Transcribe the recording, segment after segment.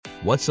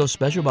What's so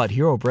special about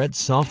Hero Bread's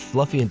soft,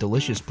 fluffy, and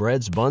delicious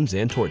breads, buns,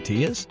 and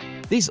tortillas?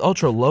 These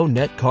ultra-low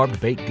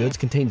net-carb baked goods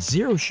contain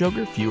zero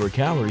sugar, fewer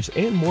calories,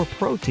 and more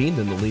protein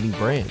than the leading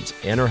brands,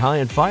 and are high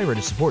in fiber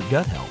to support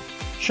gut health.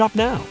 Shop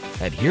now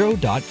at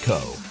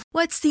Hero.co.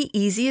 What's the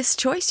easiest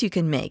choice you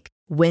can make?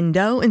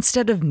 Window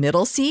instead of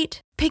middle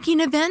seat?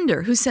 Picking a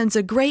vendor who sends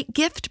a great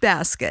gift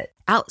basket?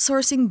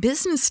 Outsourcing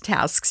business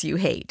tasks you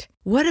hate?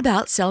 What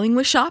about selling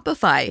with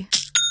Shopify?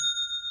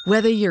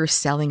 Whether you're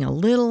selling a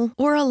little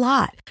or a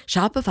lot,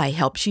 Shopify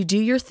helps you do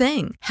your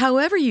thing,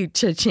 however you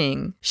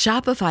cha-ching.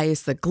 Shopify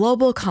is the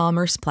global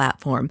commerce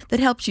platform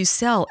that helps you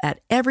sell at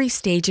every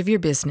stage of your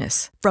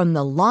business. From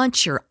the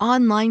launch your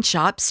online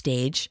shop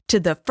stage to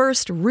the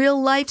first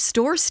real-life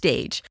store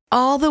stage,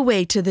 all the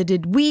way to the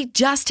did we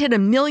just hit a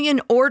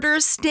million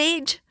orders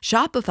stage.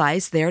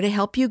 Shopify's there to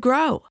help you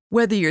grow.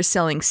 Whether you're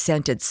selling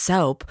scented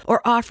soap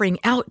or offering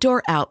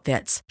outdoor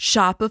outfits,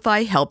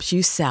 Shopify helps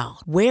you sell.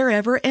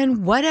 Wherever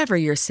and whatever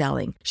you're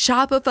selling,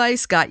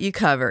 Shopify's got you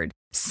covered.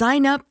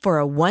 Sign up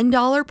for a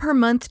 $1 per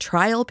month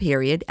trial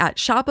period at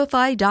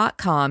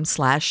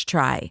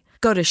shopify.com/try.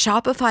 Go to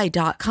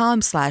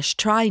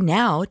shopify.com/try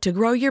now to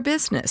grow your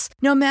business,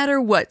 no matter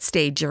what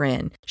stage you're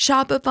in.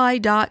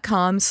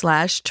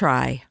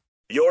 Shopify.com/try.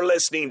 You're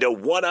listening to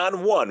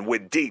One-on-One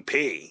with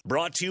DP.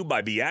 Brought to you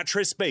by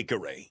Beatrice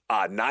Bakery.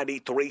 On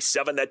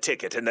 93.7 The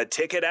Ticket and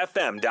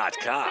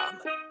theticketfm.com.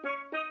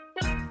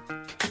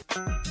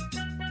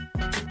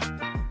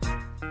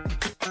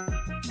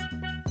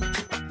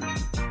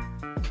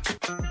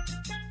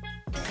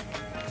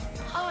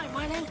 Hi,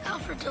 my name's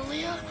Alfred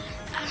D'Elia.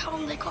 At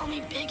home, they call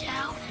me Big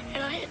Al,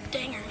 and I hit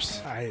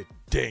dingers. I hit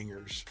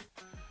dingers.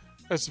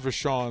 That's for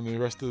Sean the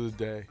rest of the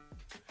day.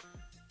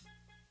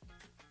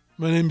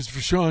 My name is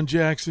Rashawn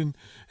Jackson,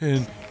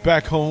 and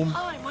back home.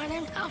 Hi, my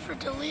name's Alfred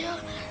D'Elia.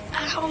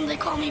 At home, they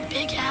call me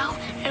Big Al,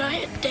 and I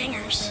hit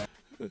dingers.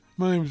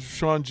 My name is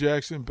Rashawn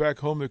Jackson. Back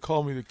home, they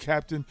call me the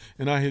captain,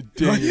 and I hit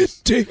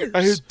dingers.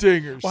 I hit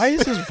dingers. Why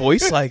is his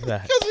voice like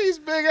that? Because he's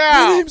Big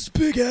Al. My name's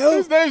Big Al.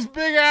 His name's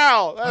Big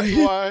Al. That's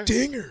why.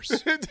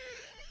 Dingers. I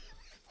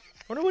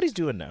wonder what he's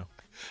doing now.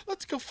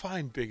 Let's go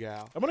find Big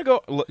Al. I'm going to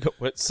go look.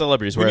 What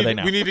celebrities? Where are they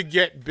now? We need to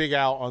get Big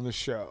Al on the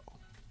show.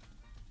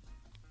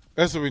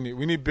 That's what we need.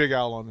 We need Big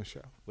Al on the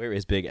show. Where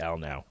is Big Al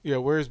now? Yeah,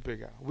 where's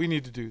Big Al? We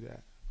need to do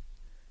that.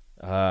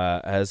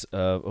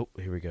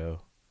 Here we go.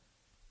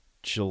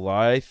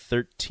 July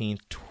 13th,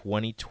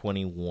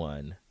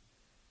 2021.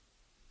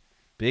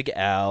 Big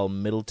Al,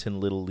 Middleton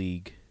Little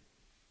League,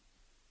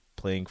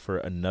 playing for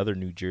another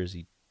New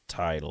Jersey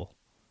title.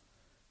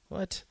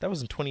 What? That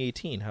was in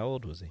 2018. How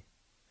old was he?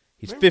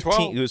 He's Maybe 15.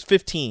 12. He was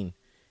 15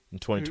 in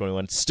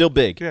 2021. Still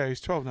big. Yeah, he's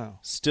 12 now.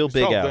 Still He's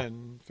Big 12 Al.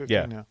 then,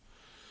 15 now.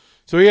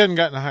 So he hasn't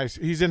gotten to high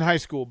school. He's in high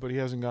school, but he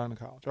hasn't gone to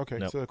college. Okay,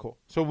 Nope. so cool.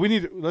 So we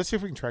need. Let's see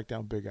if we can track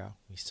down Big Al.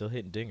 He's still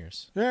hitting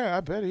dingers. Yeah,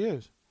 I bet he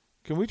is.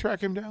 Can we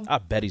track him down? I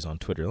bet he's on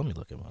Twitter. Let me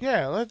look him up.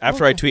 Yeah.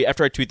 After I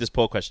tweet this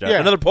poll question out. Yeah.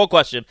 Another poll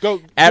question.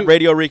 Go at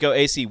Radio Rico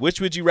AC. Which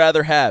would you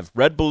rather have?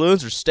 Red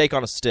balloons or steak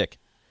on a stick?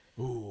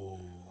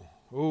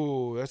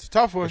 Ooh, that's a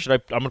tough one. Or should I'm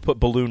going to put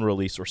balloon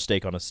release or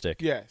steak on a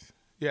stick. Yes.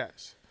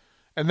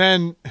 And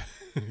then,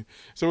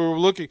 so we were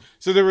looking.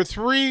 So there were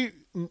 3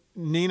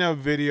 Nina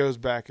videos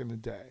back in the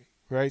day,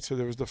 right? So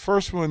there was the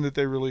first one that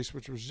they released,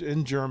 which was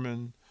in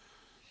German,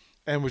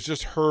 and was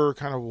just her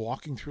kind of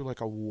walking through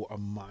like a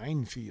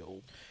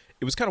minefield.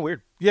 It was kind of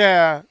weird.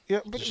 Yeah,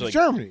 but Just it was like-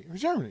 Germany. It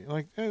was Germany.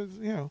 Like,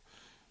 kind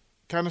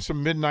of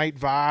some midnight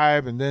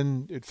vibe, and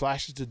then it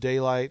flashes to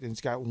daylight, and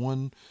it's got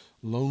one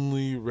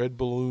lonely red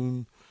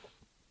balloon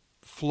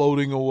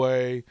floating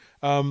away.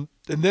 And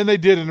then they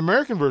did an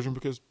American version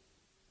because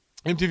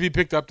MTV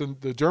picked up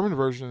the German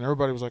version, and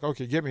everybody was like,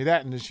 okay, get me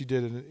that. And then she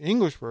did an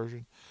English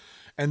version.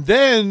 And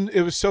then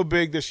it was so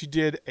big that she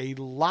did a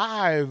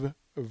live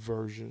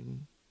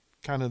version,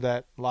 kind of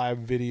that live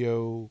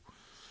video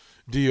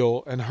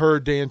deal, and her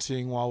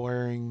dancing while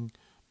wearing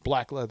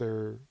black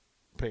leather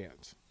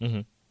pants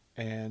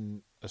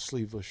and a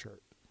sleeveless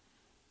shirt.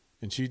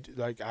 And she,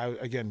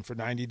 again, for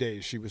 90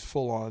 days, she was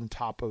full on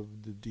top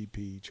of the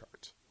DP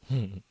charts.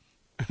 And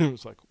it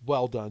was like,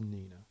 well done,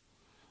 Nina.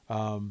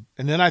 And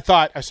then I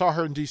saw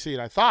her in DC,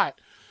 and I thought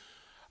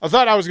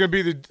I was going to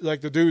be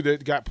the dude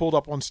that got pulled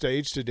up on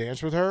stage to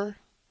dance with her,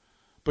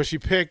 but she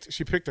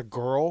picked a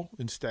girl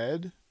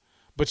instead.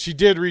 But she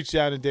did reach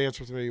down and dance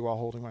with me while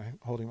holding my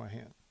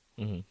hand.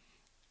 Mm-hmm.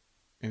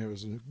 And it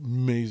was an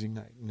amazing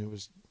night, and it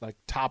was like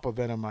top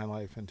event of my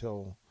life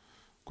until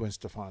Gwen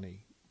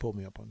Stefani pulled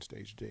me up on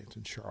stage to dance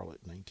in Charlotte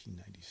in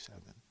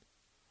 1997.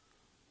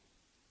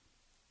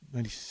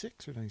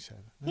 96 or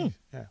 97.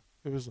 Yeah.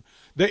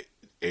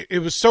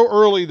 It was so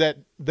early that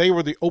they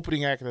were the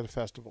opening act of the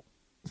festival.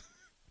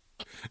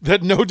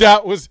 That no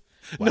doubt was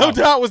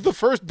the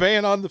first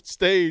band on the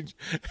stage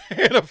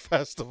at a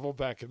festival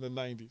back in the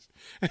 90s.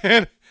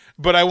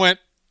 But I went,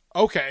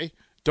 okay,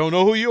 don't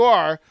know who you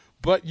are,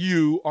 but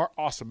you are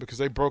awesome, because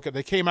they broke it.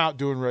 They came out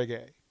doing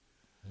reggae.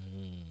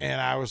 And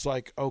I was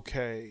like,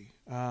 okay,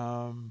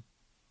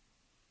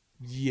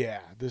 yeah,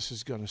 this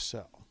is going to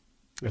sell.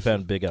 I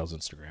found Big Al's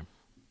Instagram.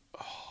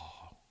 Oh,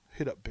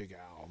 hit up Big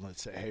Al and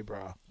let's say, hey,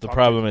 bro. The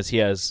problem is he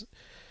has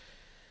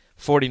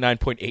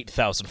 49.8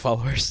 thousand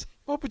followers.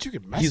 Well, but you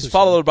could message He's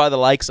followed by the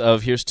likes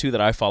of, here's two that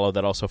I follow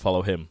that also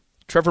follow him.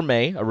 Trevor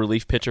May, a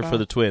relief pitcher for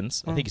the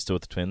Twins. I think he's still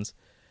with the Twins.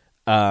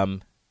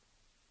 And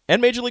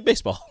Major League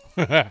Baseball.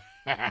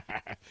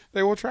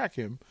 They will track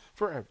him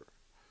forever.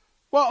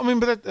 Well, I mean,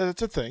 but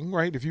that's a thing,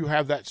 right? If you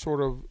have that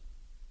sort of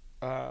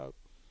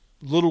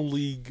little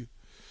league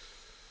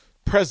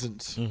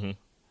presence,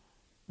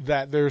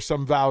 that there's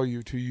some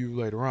value to you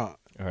later on.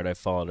 All right, I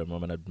followed him. I'm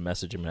going to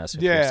message him and ask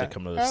him if he wants to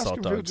come to the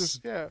Salt Dogs.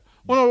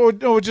 Well,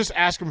 no, just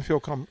ask him if he'll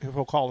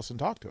call us and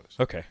talk to us.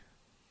 Okay.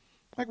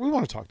 Like, we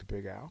want to talk to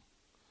Big Al.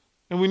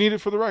 And we need it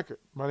for the record.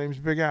 My name's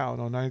Big Al,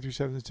 and on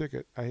 93.7 The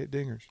Ticket, I hit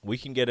dingers. We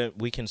can get him.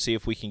 We can see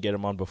if we can get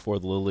him on before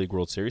the Little League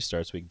World Series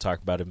starts. We can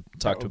talk to him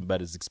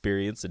about his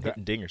experience and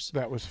hitting dingers.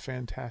 That was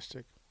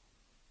fantastic.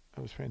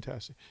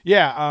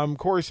 Yeah,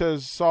 Corey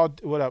says,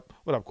 what up,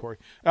 Corey?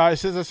 It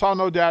says, I saw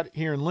No Doubt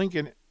here in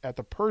Lincoln at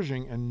the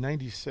Pershing in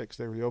 96.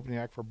 They were the opening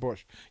act for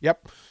Bush.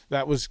 Yep,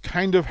 that was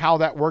kind of how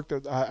that worked.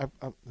 I'm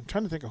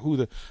trying to think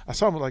of I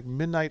saw them like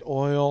Midnight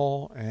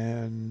Oil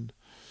and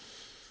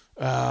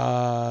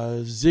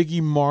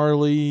Ziggy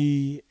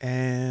Marley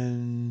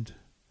and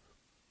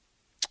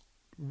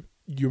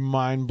You're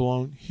Mind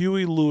Blown.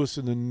 Huey Lewis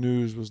and the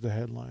News was the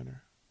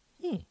headliner.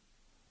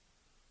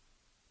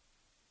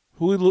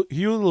 Huey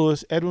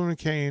Lewis, Edwin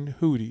McCain,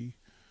 Hootie,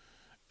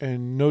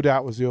 and No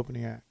Doubt was the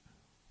opening act.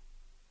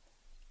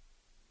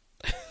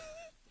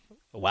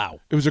 Wow.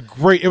 It was a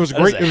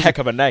heck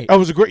of a night. It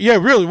was a great, yeah,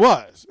 it really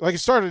was. Like, it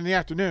started in the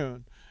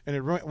afternoon, and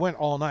it went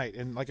all night,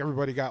 and like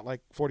everybody got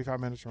like 45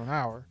 minutes or an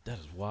hour. That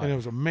is wild. And it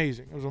was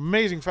amazing. It was an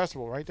amazing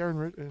festival right there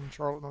in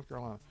Charlotte, North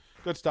Carolina.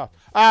 Good stuff.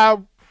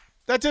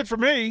 That's it for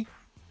me.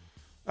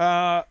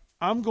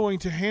 I'm going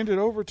to hand it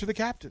over to the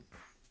captain.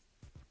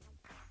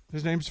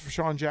 His name's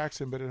Sean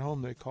Jackson, but at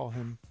home they call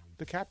him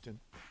the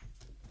captain.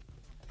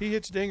 He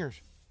hits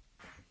dingers.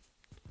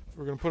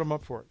 We're going to put him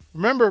up for it.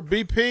 Remember,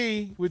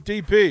 BP with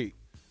DP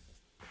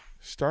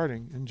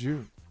starting in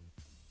June.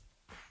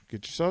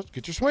 Get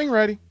your swing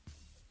ready.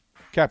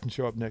 Captain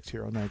show up next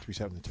here on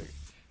 93.7 The Ticket.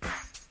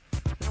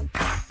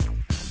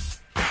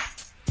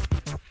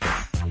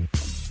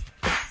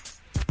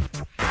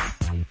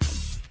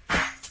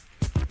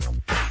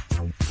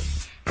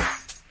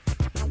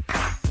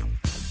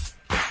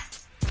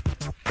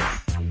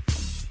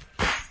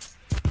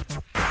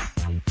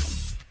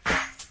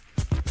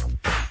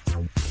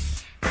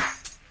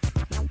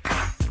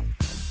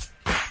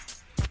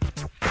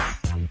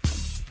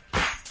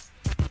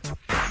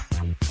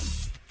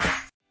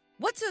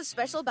 What's so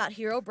special about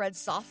Hero Bread's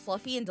soft,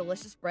 fluffy, and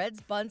delicious breads,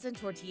 buns, and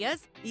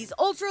tortillas? These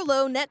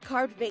ultra-low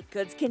net-carb baked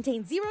goods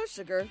contain zero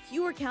sugar,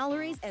 fewer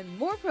calories, and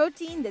more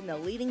protein than the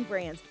leading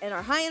brands, and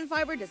are high in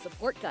fiber to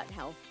support gut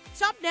health.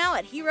 Shop now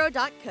at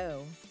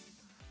Hero.co.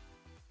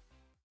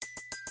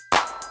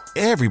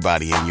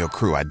 Everybody in your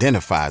crew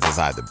identifies as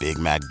either Big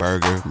Mac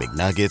Burger,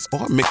 McNuggets,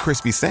 or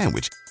McCrispy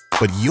Sandwich.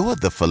 But you're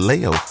the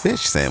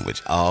Filet-O-Fish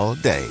Sandwich all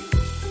day.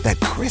 That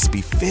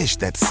crispy fish,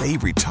 that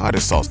savory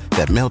tartar sauce,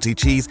 that melty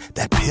cheese,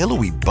 that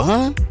pillowy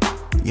bun.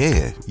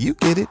 Yeah, you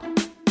get it.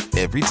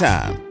 Every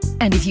time.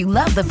 And if you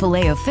love the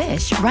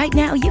Filet-O-Fish, right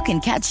now you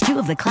can catch two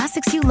of the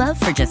classics you love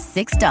for just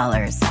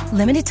 $6.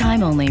 Limited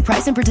time only.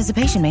 Price and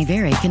participation may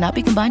vary. Cannot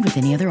be combined with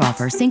any other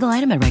offer. Single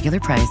item at regular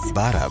price.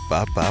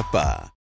 Ba-da-ba-ba-ba.